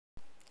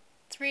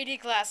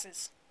3D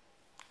glasses.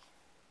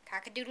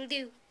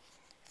 Cock-a-doodle-doo.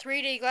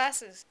 3D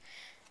glasses.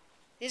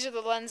 These are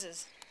the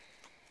lenses.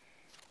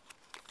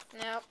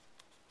 Now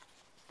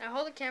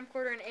hold the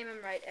camcorder and aim them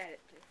right at it.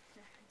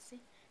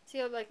 See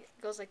how like it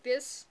goes like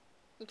this?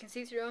 You can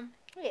see through them.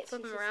 Yes,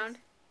 Flip them around.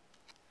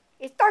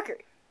 It's darker.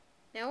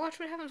 Now watch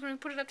what happens when we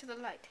put it up to the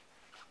light.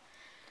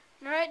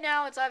 Right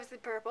now it's obviously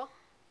purple.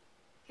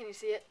 Can you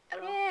see it at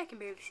all? Yeah, I can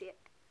barely see it.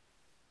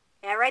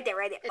 Yeah, right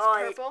there. It's oh,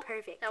 purple. It's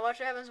perfect. Now watch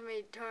what happens when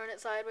we turn it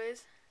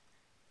sideways.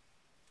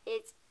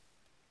 It's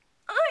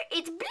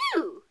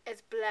blue.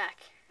 It's black.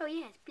 Oh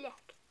yeah, it's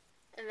black.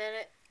 And then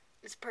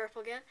it's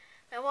purple again.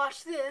 Now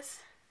watch this.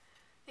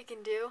 We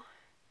can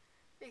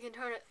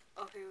turn it.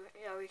 Okay,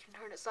 yeah, we can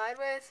turn it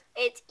sideways.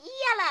 It's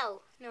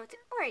yellow. No, it's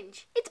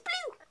orange. It's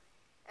blue.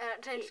 And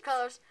it changes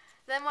colors.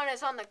 Then when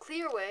it's on the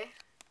clear way,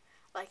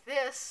 like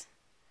this,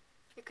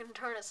 you can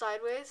turn it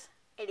sideways.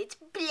 And it's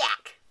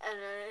black. And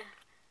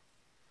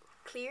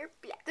clear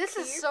black. This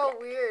is so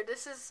weird.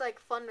 This is like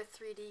fun with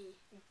 3D.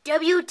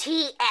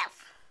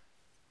 WTF.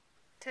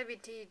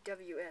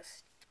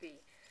 WTWSB.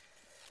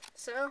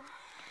 So,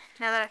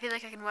 now that I feel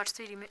like I can watch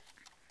 3D,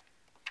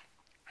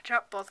 I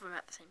drop both of them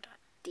at the same time.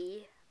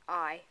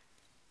 D-I.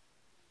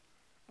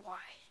 Why?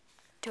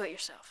 Do it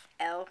yourself.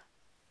 L.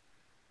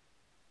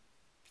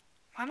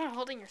 Why am I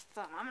holding your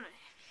thumb? I'm gonna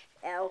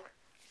L.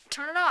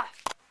 turn it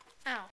off. Ow.